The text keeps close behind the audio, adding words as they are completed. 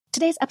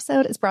Today's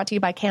episode is brought to you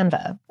by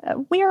Canva.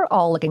 We're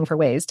all looking for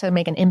ways to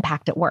make an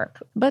impact at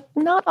work, but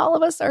not all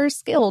of us are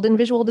skilled in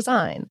visual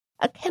design.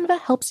 Canva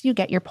helps you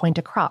get your point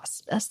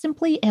across,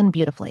 simply and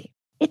beautifully.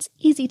 It's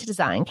easy to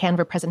design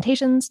Canva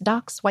presentations,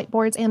 docs,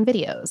 whiteboards, and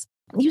videos.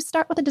 You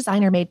start with a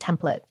designer-made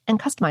template and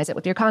customize it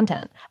with your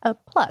content.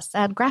 Plus,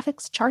 add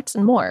graphics, charts,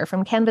 and more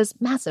from Canva's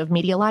massive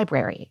media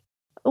library.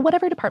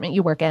 Whatever department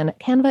you work in,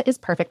 Canva is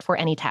perfect for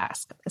any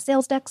task.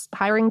 Sales decks,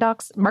 hiring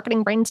docs,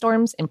 marketing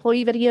brainstorms,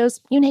 employee videos,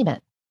 you name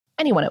it.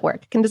 Anyone at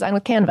work can design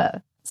with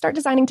Canva. Start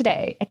designing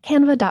today at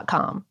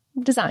canva.com.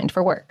 Designed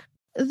for work.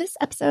 This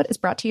episode is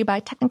brought to you by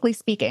Technically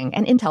Speaking,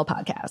 an Intel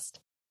podcast.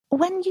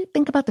 When you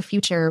think about the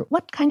future,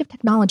 what kind of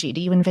technology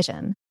do you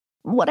envision?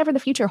 Whatever the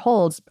future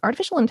holds,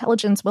 artificial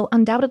intelligence will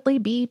undoubtedly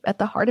be at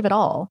the heart of it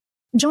all.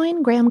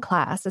 Join Graham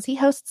Class as he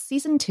hosts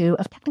Season 2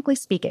 of Technically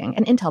Speaking,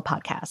 an Intel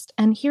podcast,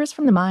 and hears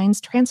from the minds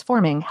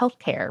transforming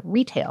healthcare,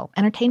 retail,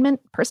 entertainment,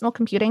 personal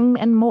computing,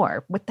 and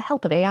more with the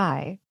help of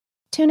AI.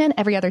 Tune in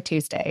every other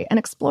Tuesday and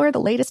explore the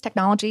latest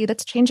technology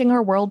that's changing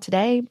our world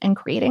today and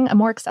creating a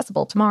more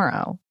accessible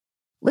tomorrow.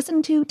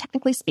 Listen to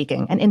Technically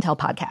Speaking, an Intel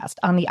podcast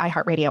on the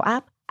iHeartRadio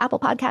app, Apple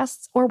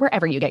Podcasts, or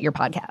wherever you get your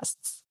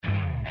podcasts.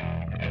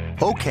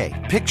 Okay,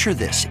 picture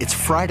this. It's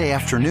Friday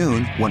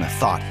afternoon when a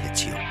thought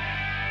hits you.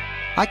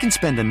 I can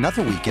spend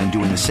another weekend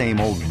doing the same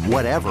old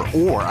whatever,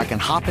 or I can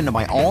hop into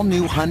my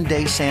all-new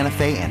Hyundai Santa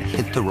Fe and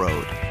hit the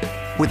road.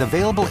 With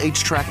available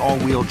H-Track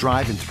all-wheel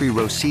drive and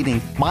 3-row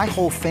seating, my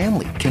whole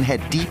family can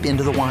head deep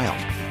into the wild.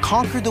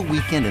 Conquer the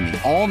weekend in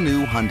the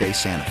all-new Hyundai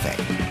Santa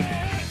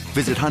Fe.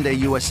 Visit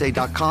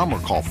HyundaiUSA.com or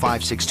call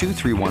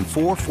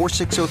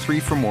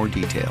 562-314-4603 for more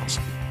details.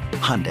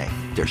 Hyundai,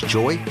 there's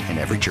joy in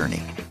every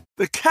journey.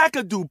 The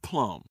Kakadu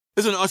plum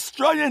is an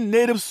Australian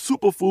native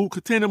superfood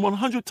containing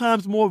 100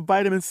 times more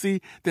vitamin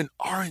C than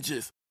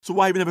oranges. So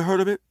why have you never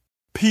heard of it?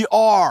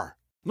 PR.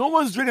 No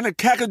one's drinking a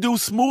Kakadu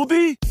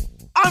smoothie?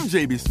 I'm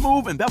JB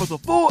Smoove, and that was a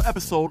full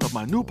episode of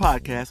my new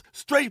podcast,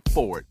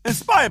 Straightforward,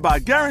 inspired by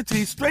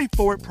guaranteed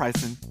straightforward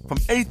pricing from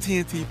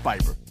AT&T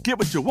Fiber. Get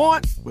what you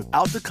want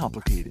without the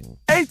complicated.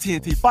 AT&T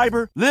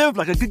Fiber, live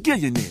like a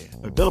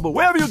gigillionaire. Available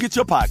wherever you get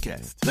your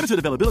podcasts. Limited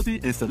availability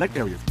in select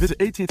areas.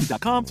 Visit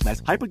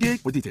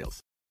AT&T.com/hypergig for details.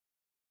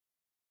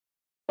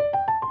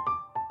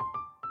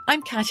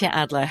 I'm Katya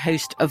Adler,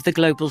 host of The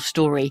Global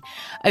Story.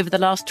 Over the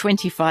last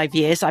 25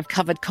 years, I've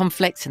covered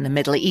conflicts in the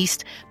Middle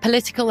East,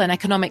 political and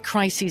economic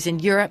crises in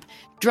Europe,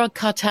 drug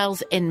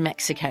cartels in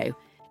Mexico.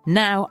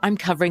 Now I'm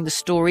covering the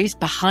stories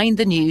behind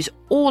the news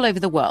all over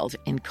the world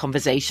in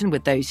conversation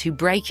with those who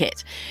break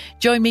it.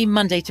 Join me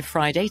Monday to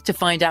Friday to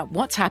find out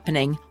what's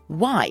happening,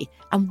 why,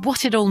 and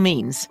what it all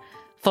means.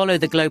 Follow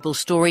The Global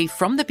Story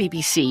from the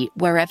BBC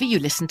wherever you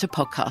listen to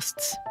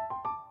podcasts.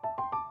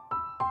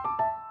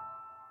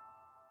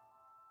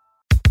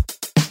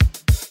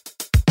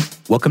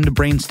 Welcome to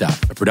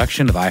Brainstuff, a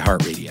production of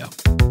iHeartRadio.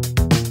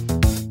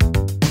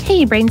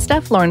 Hey,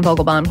 Brainstuff, Lauren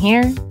Vogelbaum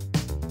here.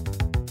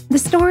 The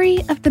story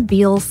of the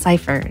Beale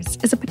ciphers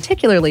is a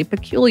particularly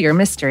peculiar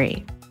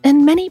mystery,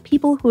 and many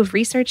people who have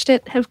researched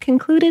it have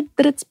concluded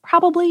that it's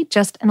probably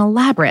just an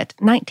elaborate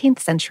 19th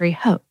century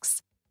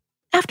hoax.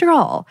 After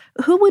all,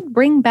 who would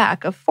bring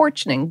back a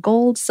fortune in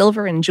gold,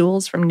 silver, and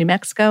jewels from New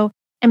Mexico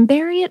and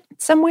bury it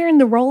somewhere in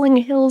the rolling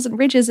hills and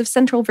ridges of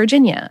central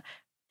Virginia?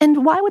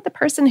 And why would the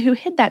person who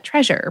hid that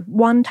treasure,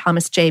 one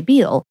Thomas J.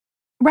 Beale,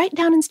 write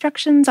down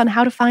instructions on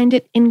how to find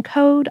it in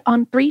code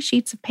on 3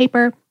 sheets of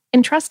paper,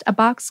 entrust a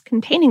box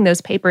containing those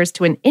papers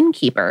to an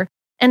innkeeper,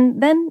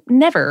 and then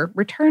never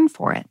return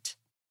for it?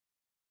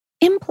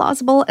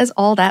 Implausible as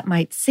all that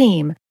might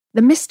seem,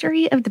 the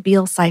mystery of the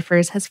Beale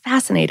ciphers has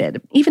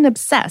fascinated, even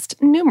obsessed,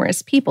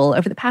 numerous people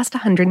over the past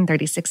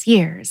 136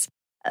 years.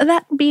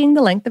 That being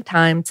the length of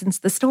time since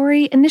the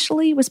story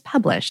initially was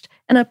published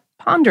in a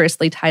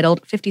ponderously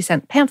titled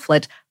 50-cent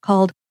pamphlet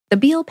called The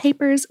Beale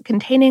Papers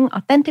Containing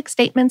Authentic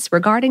Statements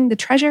Regarding the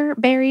Treasure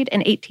Buried in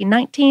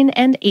 1819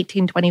 and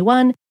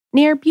 1821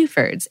 near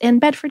Beaufords in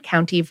Bedford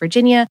County,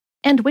 Virginia,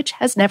 and which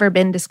has never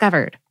been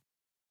discovered.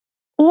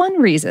 One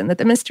reason that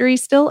the mystery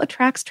still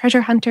attracts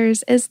treasure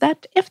hunters is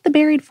that if the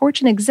buried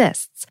fortune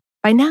exists,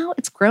 by now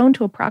it's grown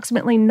to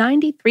approximately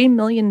 $93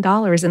 million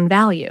in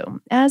value,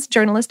 as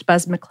journalist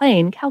Buzz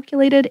McLean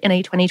calculated in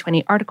a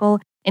 2020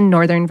 article in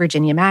Northern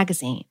Virginia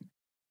Magazine.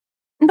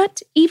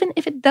 But even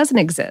if it doesn't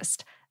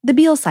exist, the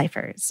Beale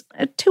ciphers,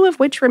 2 of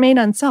which remain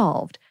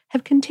unsolved,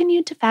 have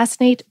continued to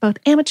fascinate both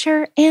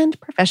amateur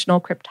and professional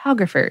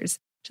cryptographers,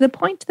 to the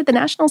point that the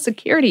National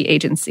Security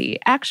Agency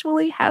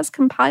actually has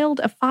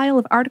compiled a file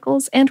of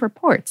articles and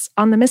reports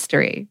on the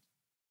mystery.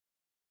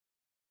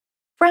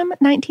 From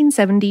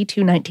 1970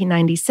 to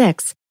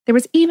 1996, there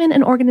was even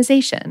an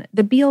organization,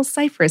 the Beale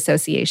Cipher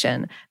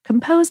Association,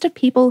 composed of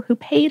people who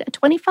paid a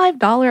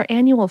 $25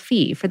 annual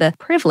fee for the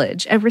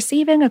privilege of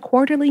receiving a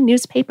quarterly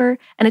newspaper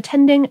and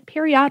attending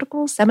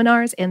periodical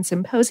seminars and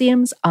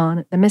symposiums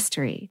on the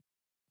mystery.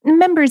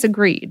 Members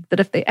agreed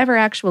that if they ever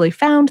actually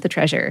found the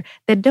treasure,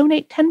 they'd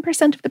donate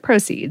 10% of the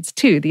proceeds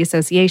to the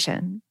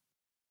association.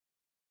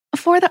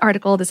 For the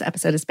article this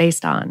episode is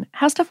based on,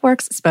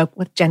 HowStuffWorks spoke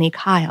with Jenny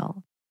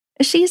Kyle.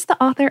 She's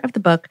the author of the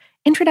book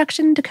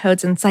Introduction to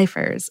Codes and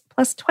Ciphers,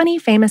 plus 20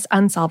 famous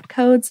unsolved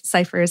codes,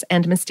 ciphers,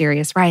 and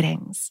mysterious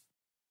writings.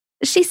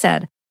 She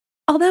said,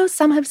 although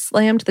some have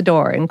slammed the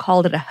door and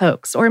called it a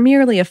hoax or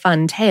merely a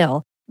fun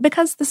tale,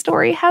 because the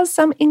story has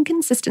some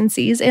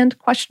inconsistencies and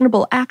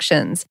questionable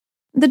actions,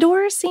 the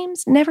door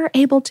seems never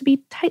able to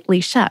be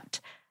tightly shut.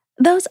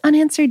 Those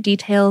unanswered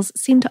details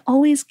seem to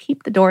always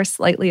keep the door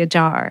slightly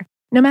ajar,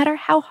 no matter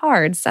how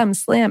hard some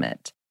slam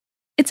it.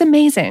 It's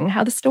amazing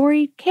how the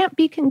story can't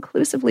be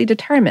conclusively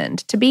determined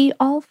to be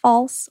all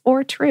false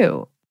or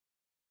true.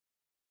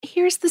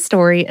 Here's the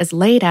story as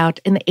laid out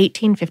in the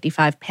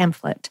 1855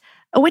 pamphlet,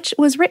 which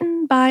was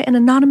written by an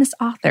anonymous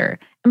author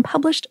and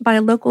published by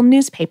a local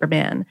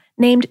newspaperman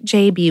named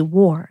J.B.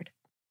 Ward.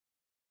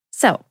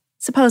 So,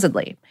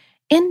 supposedly,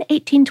 in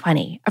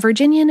 1820, a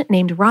Virginian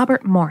named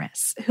Robert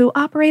Morris, who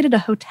operated a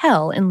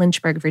hotel in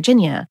Lynchburg,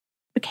 Virginia,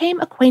 became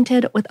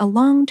acquainted with a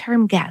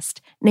long-term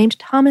guest named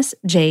Thomas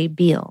J.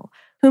 Beale,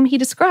 whom he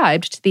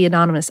described to the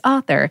anonymous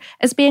author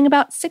as being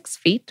about 6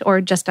 feet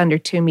or just under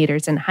 2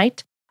 meters in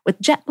height, with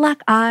jet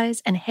black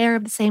eyes and hair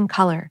of the same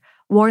color,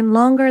 worn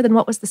longer than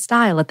what was the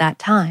style at that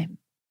time.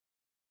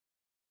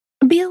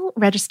 Beale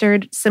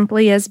registered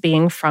simply as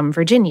being from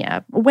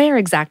Virginia, where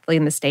exactly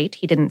in the state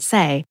he didn't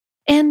say,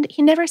 and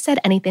he never said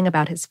anything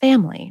about his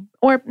family,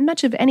 or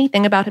much of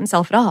anything about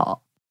himself at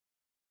all.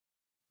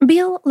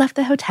 Beale left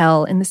the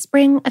hotel in the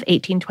spring of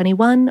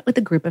 1821 with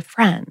a group of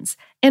friends,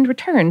 and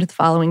returned the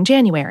following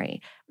January,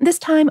 this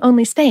time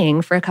only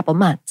staying for a couple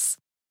months.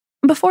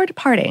 Before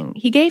departing,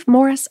 he gave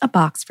Morris a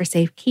box for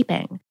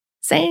safekeeping,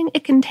 saying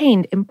it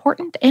contained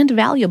important and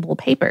valuable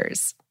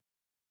papers.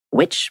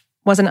 Which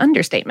was an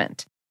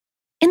understatement.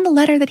 In the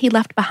letter that he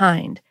left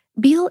behind,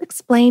 Beale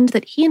explained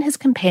that he and his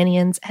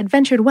companions had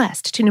ventured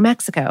west to New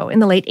Mexico in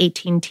the late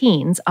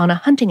 18-teens on a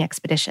hunting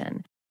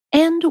expedition,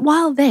 and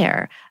while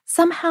there,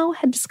 somehow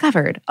had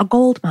discovered a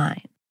gold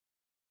mine.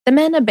 The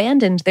men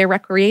abandoned their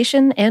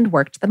recreation and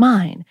worked the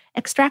mine,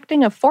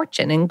 extracting a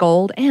fortune in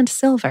gold and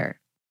silver.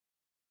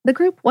 The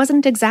group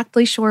wasn't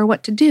exactly sure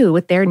what to do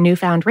with their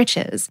newfound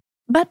riches,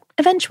 but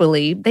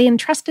eventually they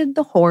entrusted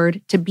the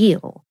hoard to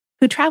Beale,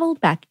 who traveled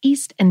back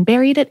east and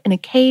buried it in a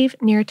cave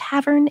near a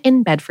tavern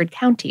in Bedford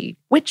County,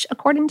 which,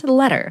 according to the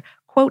letter,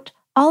 quote,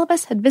 all of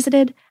us had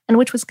visited and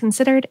which was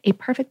considered a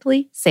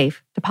perfectly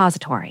safe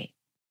depository.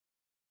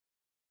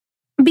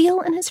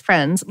 Beale and his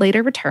friends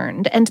later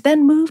returned and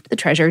then moved the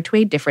treasure to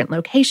a different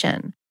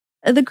location.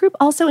 The group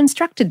also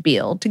instructed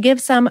Beale to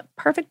give some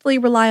perfectly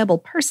reliable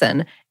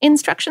person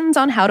instructions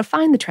on how to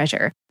find the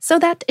treasure, so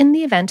that in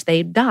the event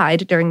they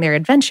died during their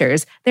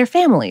adventures, their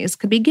families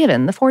could be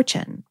given the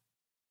fortune.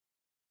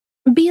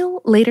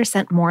 Beale later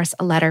sent Morris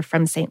a letter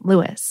from St.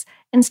 Louis,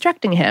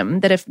 instructing him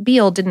that if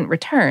Beale didn't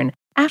return,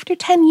 after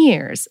 10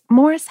 years,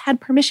 Morris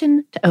had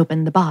permission to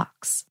open the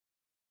box.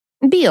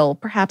 Beale,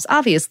 perhaps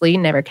obviously,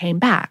 never came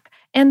back,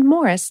 and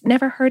Morris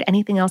never heard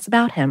anything else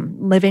about him,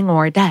 living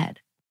or dead.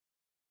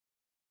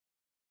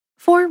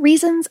 For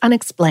reasons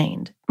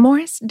unexplained,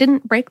 Morris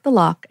didn't break the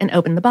lock and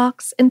open the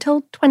box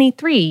until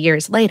 23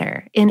 years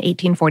later, in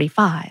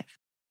 1845.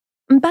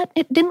 But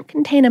it didn't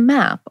contain a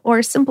map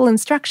or simple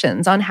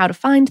instructions on how to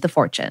find the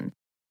fortune.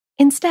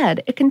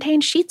 Instead, it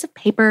contained sheets of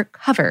paper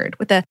covered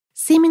with a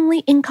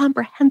seemingly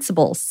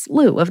incomprehensible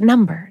slew of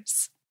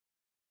numbers.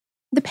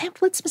 The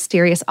pamphlet's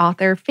mysterious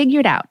author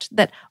figured out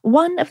that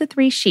one of the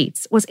 3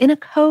 sheets was in a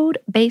code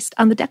based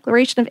on the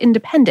Declaration of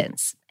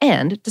Independence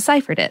and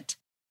deciphered it.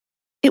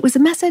 It was a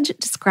message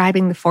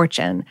describing the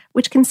fortune,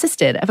 which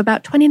consisted of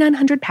about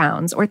 2,900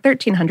 pounds or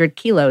 1,300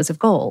 kilos of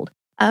gold,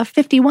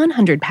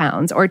 5,100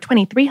 pounds or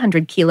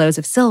 2,300 kilos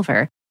of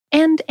silver,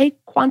 and a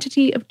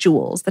quantity of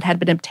jewels that had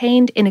been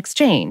obtained in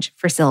exchange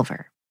for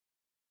silver.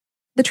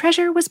 The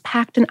treasure was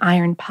packed in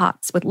iron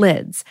pots with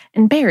lids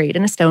and buried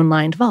in a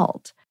stone-lined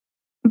vault.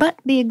 But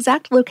the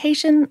exact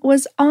location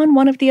was on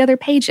one of the other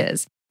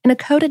pages, in a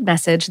coded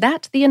message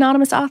that the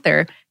anonymous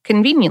author,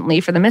 conveniently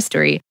for the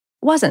mystery,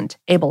 wasn't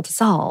able to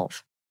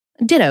solve.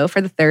 Ditto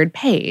for the 3rd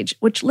page,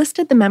 which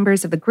listed the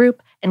members of the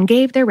group and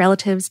gave their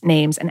relatives'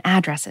 names and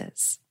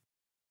addresses.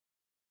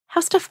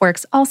 How Stuff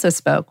Works also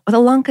spoke with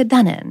Alanka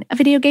Dunnan, a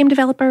video game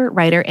developer,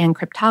 writer, and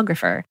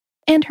cryptographer,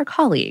 and her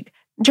colleague,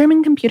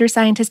 German computer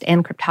scientist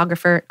and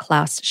cryptographer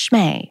Klaus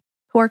Schmey,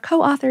 who are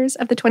co-authors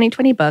of the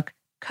 2020 book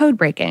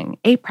Codebreaking,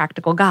 A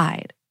Practical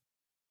Guide.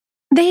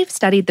 They've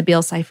studied the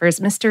Beale Cipher's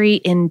mystery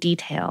in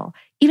detail,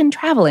 even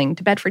traveling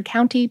to Bedford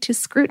County to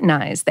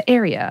scrutinize the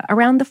area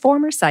around the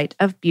former site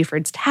of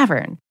Buford's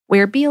Tavern,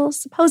 where Beale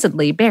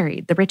supposedly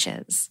buried the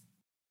riches.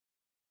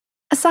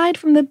 Aside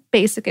from the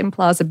basic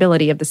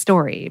implausibility of the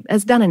story,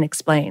 as Dunnan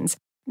explains,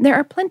 there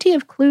are plenty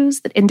of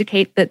clues that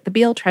indicate that the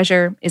Beale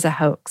treasure is a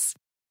hoax.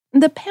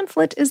 The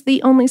pamphlet is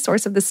the only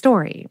source of the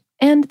story,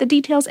 and the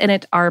details in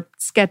it are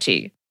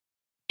sketchy.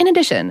 In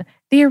addition,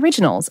 the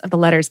originals of the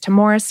letters to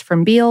Morris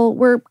from Beale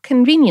were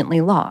conveniently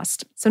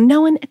lost, so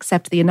no one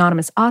except the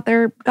anonymous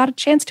author got a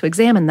chance to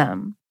examine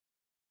them.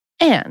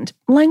 And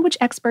language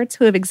experts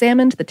who have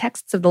examined the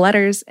texts of the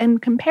letters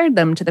and compared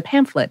them to the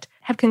pamphlet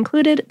have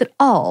concluded that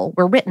all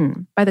were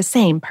written by the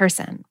same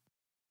person.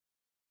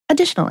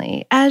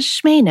 Additionally, as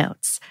Schmay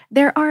notes,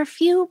 there are a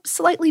few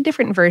slightly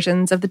different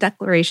versions of the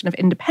Declaration of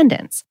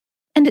Independence,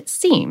 and it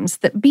seems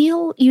that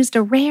Beale used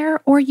a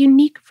rare or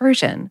unique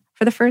version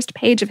for the first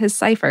page of his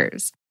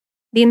ciphers.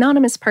 The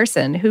anonymous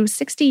person who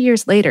 60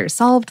 years later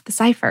solved the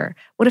cipher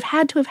would have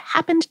had to have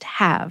happened to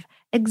have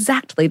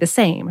exactly the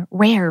same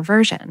rare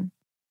version.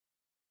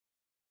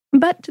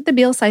 But the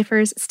Beale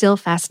ciphers still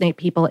fascinate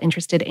people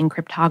interested in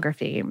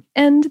cryptography,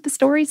 and the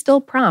story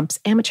still prompts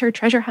amateur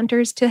treasure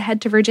hunters to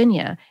head to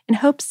Virginia in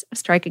hopes of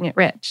striking it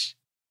rich.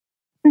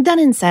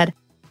 Dunnan said,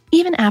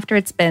 even after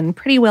it's been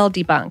pretty well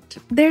debunked,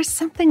 there's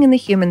something in the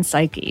human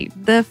psyche,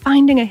 the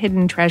finding a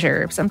hidden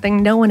treasure,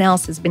 something no one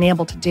else has been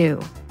able to do,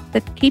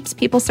 that keeps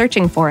people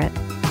searching for it.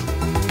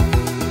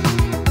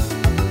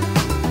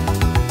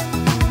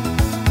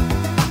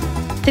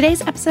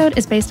 Today's episode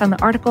is based on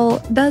the article,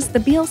 Does the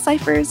Beale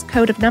Ciphers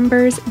Code of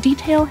Numbers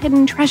Detail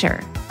Hidden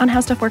Treasure? On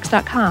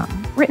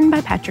HowStuffWorks.com, written by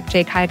Patrick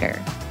J. Kiger.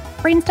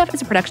 Brainstuff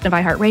is a production of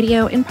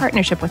iHeartRadio in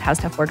partnership with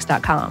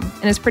HowStuffWorks.com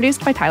and is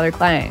produced by Tyler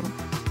Klang.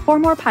 For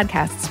more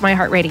podcasts from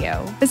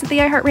iHeartRadio, visit the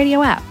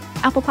iHeartRadio app,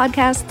 Apple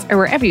Podcasts, or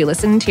wherever you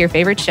listen to your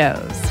favorite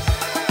shows.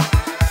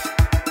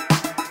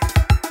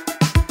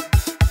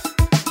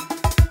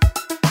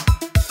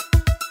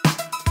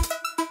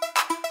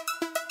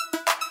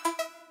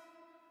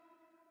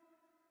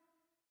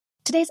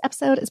 Today's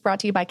episode is brought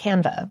to you by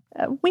Canva.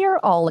 We're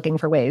all looking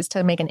for ways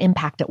to make an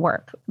impact at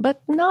work,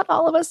 but not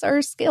all of us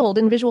are skilled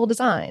in visual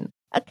design.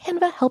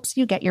 Canva helps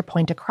you get your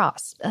point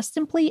across,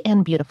 simply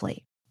and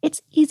beautifully.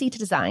 It's easy to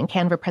design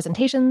Canva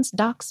presentations,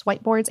 docs,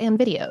 whiteboards, and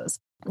videos.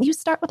 You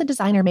start with a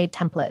designer-made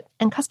template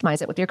and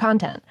customize it with your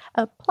content.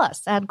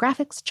 Plus, add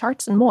graphics,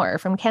 charts, and more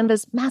from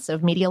Canva's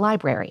massive media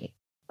library.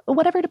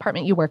 Whatever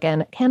department you work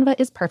in, Canva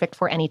is perfect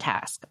for any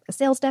task.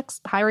 Sales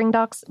decks, hiring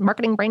docs,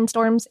 marketing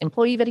brainstorms,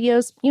 employee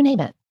videos, you name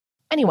it.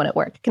 Anyone at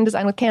work can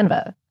design with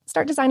Canva.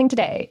 Start designing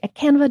today at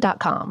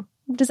canva.com.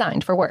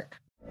 Designed for work.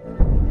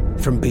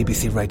 From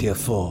BBC Radio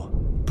 4,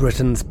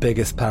 Britain's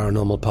biggest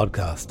paranormal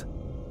podcast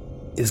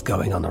is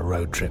going on a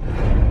road trip.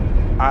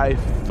 I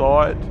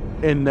thought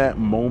in that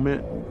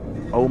moment,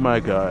 oh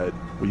my God,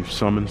 we've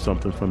summoned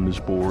something from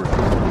this board.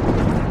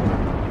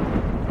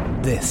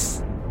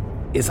 This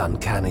is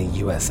Uncanny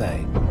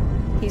USA.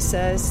 He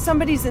says,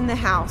 somebody's in the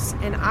house,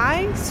 and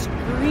I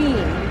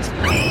screamed.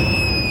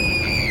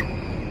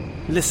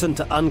 Listen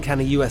to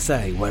Uncanny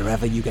USA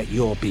wherever you get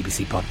your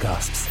BBC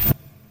podcasts,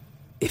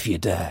 if you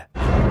dare.